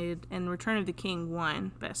nominated, and Return of the King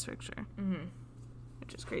won Best Picture. Mm-hmm.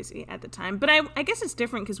 Which is crazy at the time. But I guess it's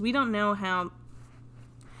different because we don't know how...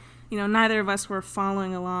 neither of us were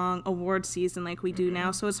following along award season like we do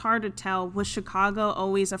now, so it's hard to tell. Was Chicago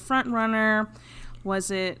always a front runner? Was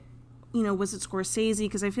it Scorsese?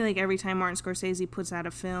 Because I feel like every time Martin Scorsese puts out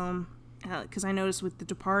a film, because I noticed with The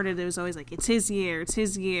Departed, it was always it's his year,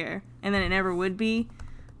 and then it never would be.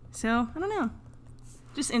 So, I don't know.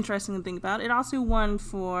 Just interesting to think about. It also won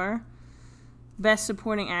for Best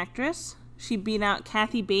Supporting Actress. She beat out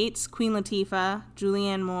Kathy Bates, Queen Latifah,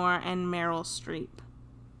 Julianne Moore, and Meryl Streep.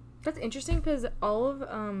 That's interesting because all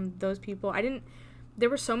of those people, there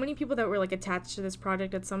were so many people that were attached to this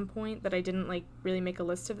project at some point that I didn't really make a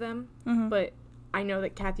list of them. Mm-hmm. But I know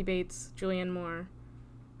that Kathy Bates, Julianne Moore,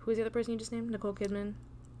 who was the other person you just named? Nicole Kidman?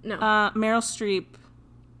 No. Meryl Streep,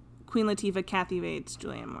 Queen Latifah, Kathy Bates,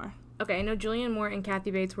 Julianne Moore. Okay, I know Julianne Moore and Kathy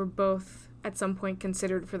Bates were both at some point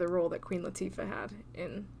considered for the role that Queen Latifah had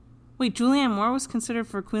in. Wait, Julianne Moore was considered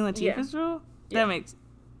for Queen Latifah's role? Yeah. That makes...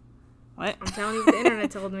 What? I'm telling you what the internet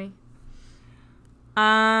told me.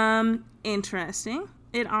 Interesting.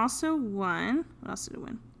 It also won... What else did it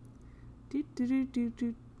win?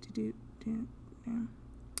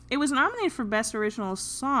 It was nominated for Best Original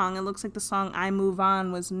Song. It looks like the song I Move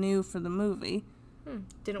On was new for the movie.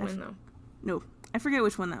 Didn't win, though. No. I forget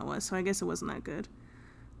which one that was, so I guess it wasn't that good.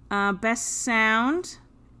 Best Sound,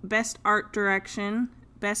 Best Art Direction,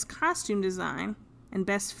 Best Costume Design, and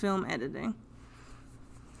Best Film Editing,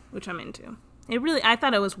 which I'm into. I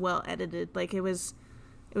thought it was well edited. It was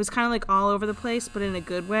kind of all over the place, but in a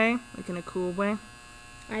good way, in a cool way.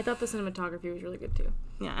 I thought the cinematography was really good too.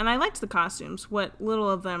 Yeah, and I liked the costumes. What little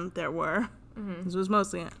of them there were, it was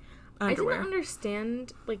mostly underwear. I didn't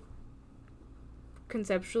understand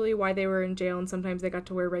conceptually why they were in jail and sometimes they got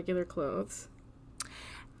to wear regular clothes.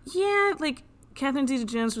 Yeah, Catherine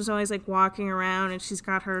Zeta-Jones was always walking around and she's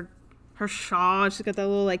got her shawl. She's got that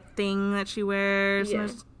little thing that she wears. Yeah.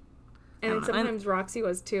 And then sometimes Roxy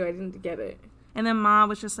was too. I didn't get it. And then Ma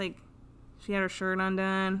was just she had her shirt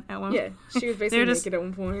undone at one point. Yeah, she was basically naked at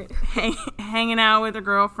one point. Hanging out with her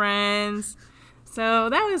girlfriends. So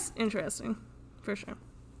that was interesting, for sure.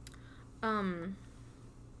 The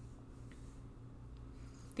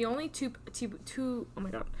only two oh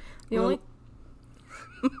my god. The only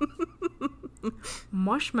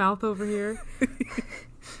mush mouth over here.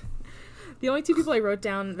 The only 2 people I wrote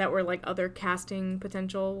down that were other casting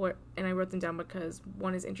potential and I wrote them down because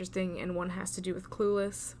one is interesting and one has to do with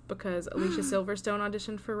Clueless because Alicia Silverstone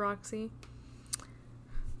auditioned for Roxy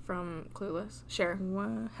from Clueless. Cher.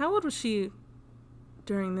 Wow. How old was she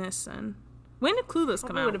during this then? When did Clueless come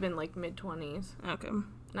Probably out? would have been like mid-20s. Okay.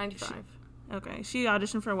 95. Okay. She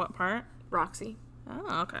auditioned for what part? Roxy.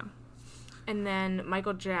 Oh, okay. And then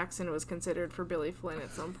Michael Jackson was considered for Billy Flynn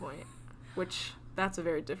at some point, which that's a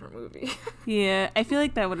very different movie. Yeah, I feel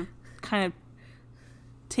like that would have kind of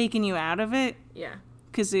taken you out of it. Yeah.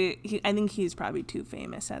 Because I think he's probably too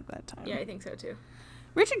famous at that time. Yeah, I think so too.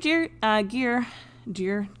 Richard Gere,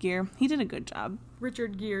 he did a good job.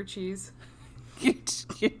 Richard Gere cheese. Gere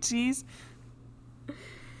cheese.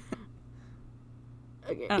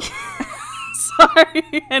 Okay. Sorry,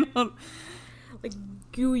 I don't. Like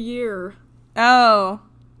Gruyere. Oh.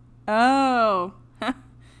 Yeah,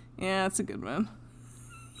 that's a good one.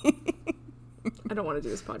 I don't want to do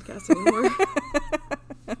this podcast anymore.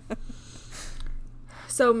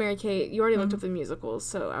 So, Mary Kate, you already looked up the musicals,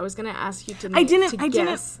 so I was going to ask you to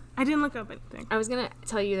guess. I didn't look up anything. I was going to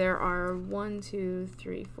tell you there are 1, 2,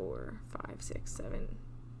 3, 4, 5, 6, 7,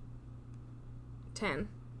 10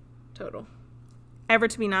 total. Ever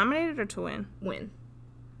to be nominated or to win? Win.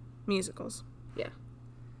 Musicals. Yeah.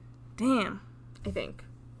 Damn. I think.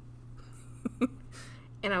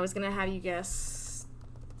 And I was going to have you guess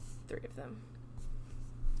 3 of them.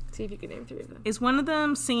 See if you can name 3 of them. Is one of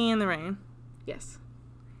them Singing in the Rain? Yes.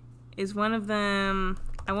 Is one of them...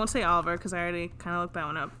 I won't say Oliver because I already kind of looked that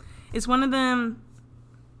one up. Is one of them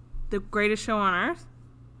The Greatest Show on Earth?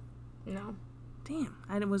 No. Damn.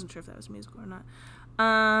 I wasn't sure if that was a musical or not.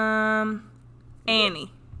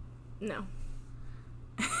 Annie. No.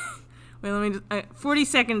 Wait, let me just...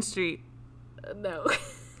 42nd Street. No.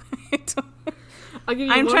 I'll give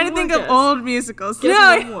you I'm one trying to more think guess. of old musicals. Guess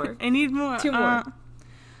No, one more. I need more. 2 more.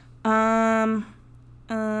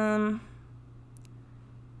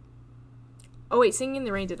 Oh, wait. Singing in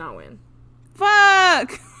the Rain did not win.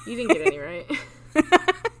 Fuck! You didn't get any right.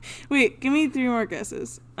 Wait, give me 3 more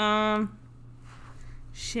guesses.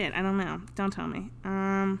 Shit, I don't know. Don't tell me.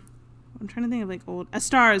 I'm trying to think of like old... A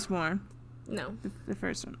Star Is Born. No. The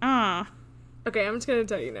first one. Ah. Okay, I'm just going to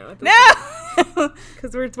tell you now. No!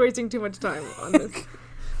 Because we're wasting too much time on this.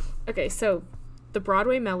 Okay, so The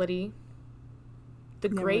Broadway Melody, The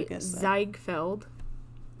Never Great guessed that. Ziegfeld,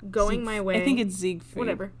 Going My Way. I think it's Siegfried.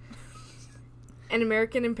 Whatever. An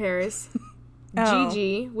American in Paris. Oh.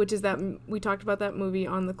 Gigi, which is that we talked about that movie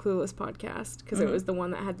on the Clueless podcast because it was the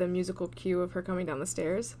one that had the musical cue of her coming down the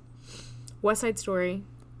stairs. West Side Story,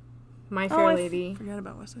 My Fair Lady, Forgot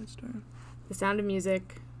about West Side Story. The Sound of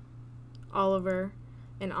Music, Oliver,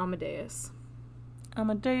 and Amadeus.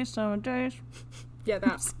 Amadeus. Yeah,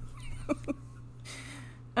 that.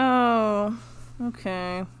 Oh,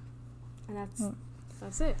 okay. And that's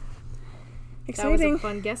it. Exciting. That was a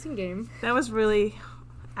fun guessing game. That was really...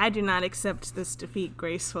 I do not accept this defeat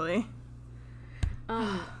gracefully.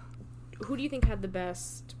 Who do you think had the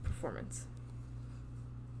best performance?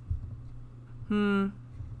 I'm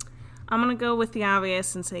gonna go with the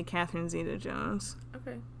obvious and say Catherine Zeta-Jones.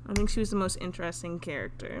 Okay. I think she was the most interesting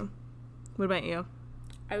character. What about you?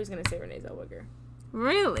 I was going to say Renee Zellweger.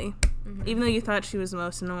 Really? Mm-hmm. Even though you thought she was the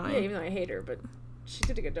most annoying. Yeah, even though I hate her, but she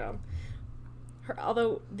did a good job.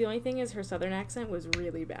 Although, the only thing is her southern accent was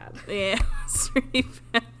really bad. Yeah, it's really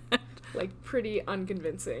bad. Like, pretty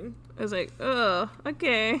unconvincing. I was like, oh,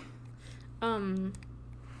 okay.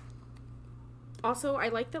 Also, I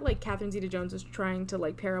like that, like, Catherine Zeta-Jones was trying to,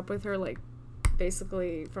 like, pair up with her, like,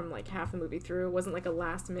 basically from, like, half the movie through. It wasn't, like, a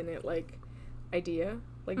last-minute, like, idea.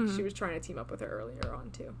 Like, she was trying to team up with her earlier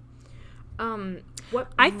on, too.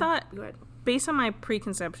 I thought... Go ahead. Based on my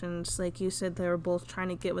preconceptions, like you said, they were both trying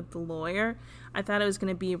to get with the lawyer. I thought it was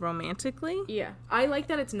going to be romantically. Yeah. I like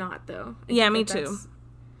that it's not, though. Yeah, me too.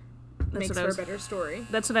 Makes for a better story.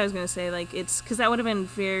 That's what I was going to say. Like, it's... Because that would have been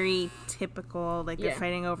very typical. Like, they're Yeah.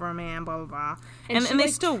 fighting over a man, blah, blah, blah. And they like,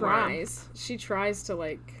 still tries. She tries to,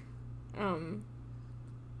 like,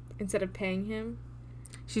 instead of paying him.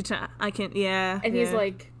 Yeah. And he's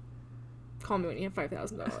like, call me when you have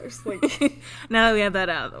 $5,000. Like, now that we have that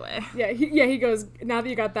out of the way. yeah, he goes, now that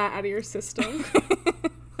you got that out of your system.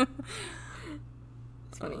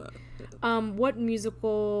 It's funny. What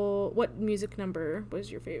music number was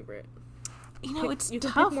your favorite? You know, it's you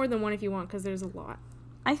can tough. pick more than one if you want, because there's a lot.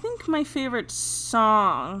 I think my favorite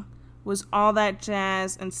song was All That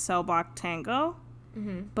Jazz and Selbach Tango.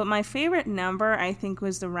 Mm-hmm. But my favorite number, I think,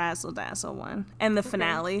 was the Razzle Dazzle one. And the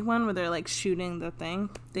finale one where they're, like, shooting the thing.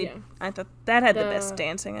 I thought that had the best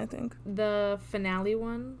dancing, I think. The finale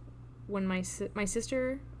one, when my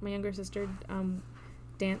younger sister,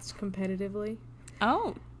 danced competitively.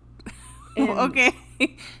 Oh. And okay.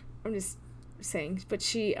 I'm just saying. But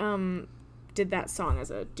she did that song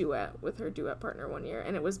as a duet with her duet partner one year,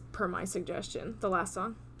 and it was per my suggestion, the last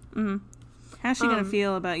song. Mm-hmm. How's she gonna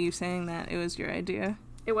feel about you saying that it was your idea?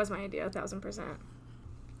 It was my idea, 1,000%.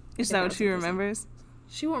 Is that what she remembers?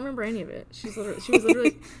 She won't remember any of it. She was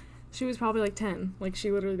literally, she was probably like 10. Like,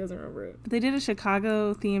 she literally doesn't remember it. They did a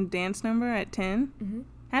Chicago-themed dance number at 10. Mm-hmm.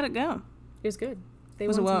 How'd it go? It was good. They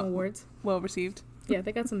won some awards. Well received. Yeah,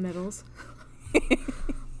 they got some medals.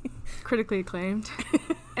 Critically acclaimed.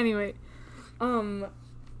 Anyway,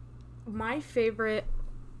 my favorite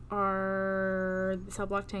are Cell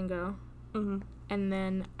Block Tango. Mm-hmm. And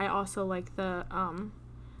then I also like the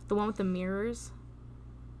one with the mirrors.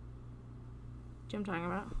 Do you know what I'm talking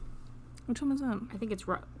about? Which one was that? I think it's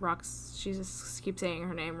Rox. She just keeps saying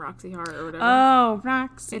her name, Roxy Hart or whatever. Oh,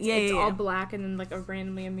 Roxy. It's all black, and then like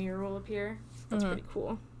randomly a mirror will appear. That's pretty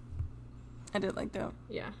cool. I did like that.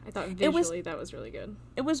 Yeah, I thought visually that was really good.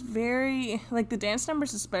 It was very, like, the dance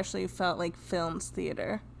numbers especially felt like films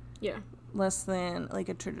theater. Yeah. Less than, like,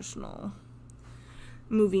 a traditional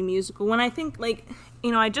movie musical. When I think, like,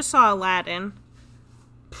 you know, I just saw Aladdin.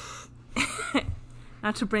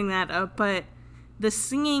 Not to bring that up, but the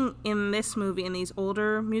singing in this movie, in these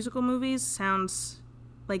older musical movies, sounds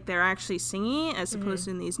like they're actually singing, as opposed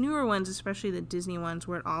to in these newer ones, especially the Disney ones,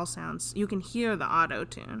 where it all sounds, you can hear the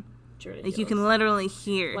auto-tune. Like, you can literally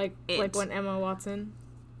hear like it. Like when Emma Watson.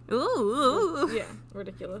 Ooh. Yeah,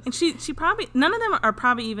 ridiculous. And she probably, none of them are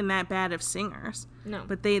probably even that bad of singers. No.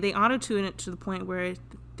 But they auto-tune it to the point where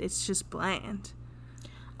it's just bland.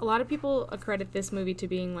 A lot of people accredit this movie to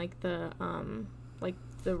being like the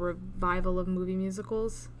revival of movie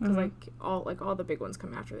musicals, because all the big ones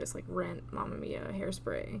come after this, like Rent, Mamma Mia,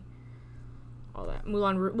 Hairspray, all that.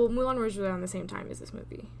 Moulin Rouge was around the same time as this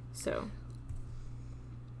movie, so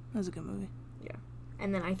That was a good movie. yeah.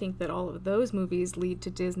 And then I think that all of those movies lead to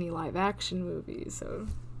Disney live action movies,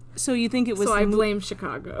 so you think it was? So I blame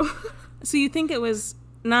Chicago. So you think it was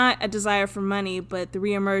not a desire for money, but the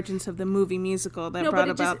reemergence of the movie musical that brought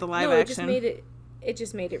about the live action? It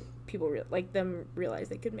just made it people realize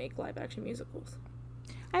they could make live action musicals.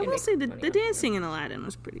 I will say the dancing in Aladdin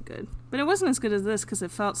was pretty good, but it wasn't as good as this because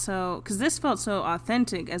this felt so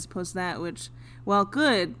authentic as opposed to that, which, while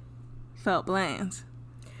good, felt bland.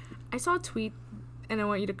 I saw a tweet, and I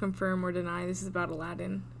want you to confirm or deny this is about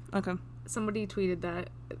Aladdin. Okay. Somebody tweeted that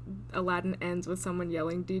Aladdin ends with someone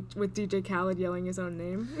yelling, with DJ Khaled yelling his own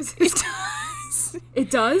name. It does. It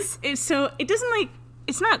does? It doesn't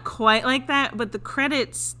it's not quite like that, but the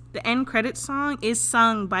end credits song is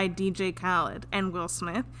sung by DJ Khaled and Will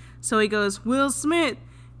Smith. So he goes, Will Smith,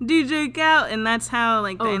 DJ Khaled, and that's how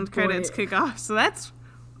the end credits kick off. So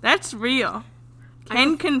that's real.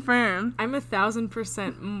 Can confirm. I'm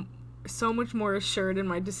 1,000% so much more assured in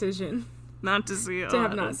my decision not to see it. To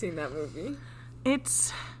have not seen that movie. It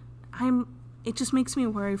just makes me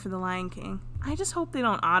worry for The Lion King. I just hope they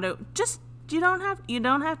don't you don't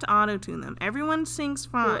have to auto-tune them. Everyone sings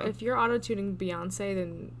fine. Well, if you're auto-tuning Beyonce,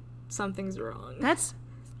 then something's wrong. That's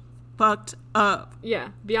fucked up. Yeah,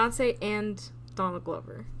 Beyonce and Donald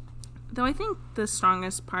Glover. Though I think the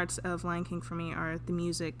strongest parts of Lion King for me are the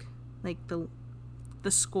music, like the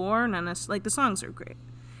score. The songs are great.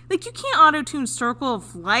 Like, you can't auto-tune Circle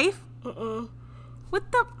of Life.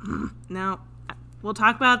 What the? No. We'll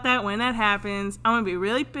talk about that when that happens. I'm going to be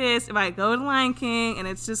really pissed if I go to Lion King and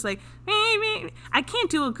it's just like, I can't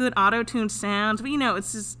do a good auto-tune sound, but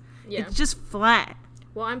it's just flat.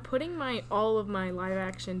 Well, I'm putting all of my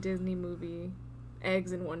live-action Disney movie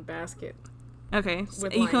eggs in one basket. Okay,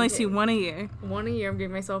 so you can only see one a year. One a year. I'm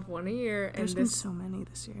giving myself one a year. There's been so many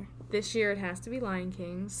this year. This year it has to be Lion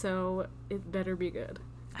King, so it better be good.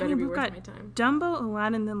 Better be worth my time. Dumbo,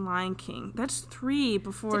 Aladdin, then Lion King. That's 3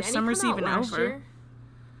 before summer's even over. Year?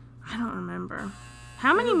 I don't remember.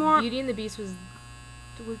 How many more? Beauty and the Beast was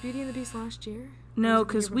Beauty and the Beast last year? No,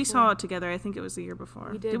 because we saw it together. I think it was the year before.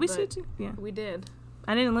 We did. Did we see it too? Yeah, we did.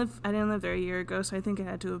 I didn't live there a year ago, so I think it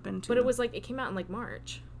had to have been 2. But it was it came out in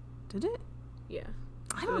March. Did it? Yeah.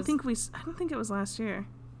 I don't think it was last year.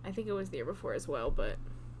 I think it was the year before as well, but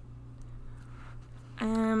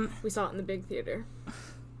we saw it in the big theater.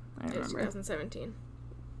 I remember. 2017.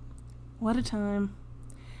 What a time.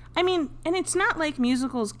 I mean, and it's not like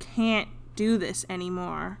musicals can't do this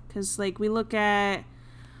anymore. Because, we look at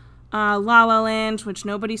La La Land, which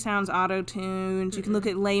nobody sounds auto-tuned. Mm-hmm. You can look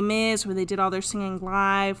at Les Mis, where they did all their singing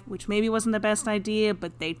live, which maybe wasn't the best idea,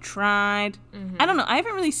 but they tried. Mm-hmm. I don't know. I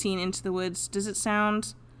haven't really seen Into the Woods. Does it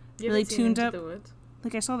sound really tuned up? Into the Woods?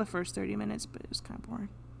 I saw the first 30 minutes, but it was kind of boring.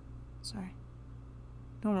 Sorry.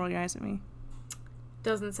 Don't roll your eyes at me.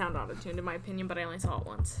 Doesn't sound auto-tuned in my opinion, but I only saw it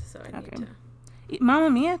once, so I need to. Mamma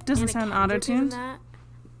Mia doesn't sound auto-tuned.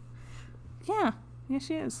 Yeah,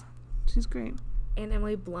 she is. She's great. And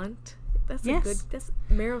Emily Blunt. That's Yes. a good. That's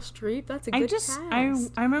Meryl Streep. That's a good cast.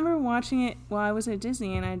 I remember watching it while I was at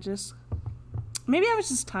Disney, and maybe I was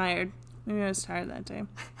just tired. Maybe I was tired that day.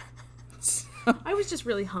 So, I was just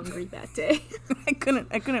really hungry that day. I couldn't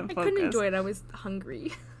focus. I couldn't enjoy it. I was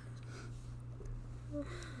hungry.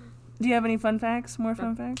 Do you have any fun facts? More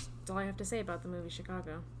fun facts? That's all I have to say about the movie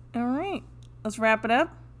Chicago. All right. Let's wrap it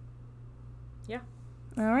up. Yeah.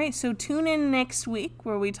 All right. So tune in next week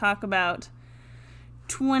where we talk about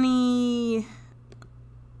 20...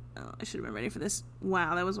 Oh, I should have been ready for this.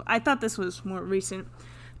 Wow, I thought this was more recent.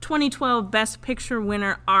 2012 Best Picture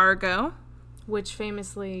winner Argo. Which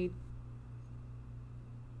famously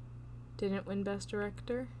didn't win Best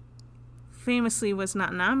Director. Famously was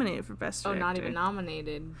not nominated for Best Director. Oh, not even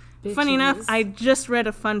nominated. Funny enough, Bitches. I just read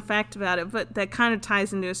a fun fact about it, but that kind of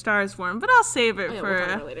ties into A Star Is Born. But I'll save it for... We'll talk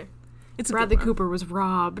about it later. It's a Bradley good one. Cooper was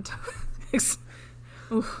robbed.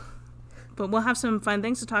 Oof. But we'll have some fun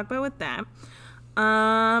things to talk about with that.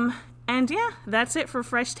 And yeah, that's it for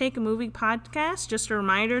Fresh Take, a Movie Podcast. Just a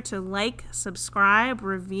reminder to like, subscribe,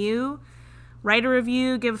 review, write a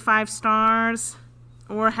review, give 5 stars,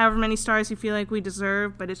 or however many stars you feel like we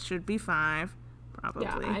deserve, but it should be 5, probably.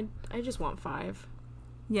 Yeah, I just want 5.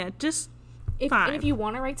 Yeah, just 5. And if you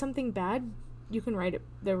want to write something bad, you can write it.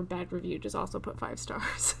 Their bad review. Just also put 5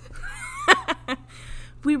 stars.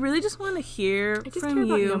 We really just want to hear I just from care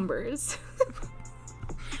you. about numbers.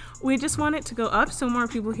 We just want it to go up so more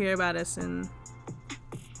people hear about us and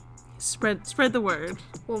spread the word.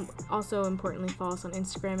 Well, also importantly, follow us on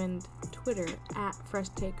Instagram and Twitter at Fresh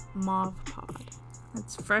Take Mauve Pod.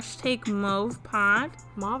 That's Fresh Take Mauve Pod.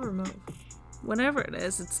 Mauve or Mauve? Whatever it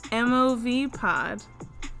is, it's MOV Pod.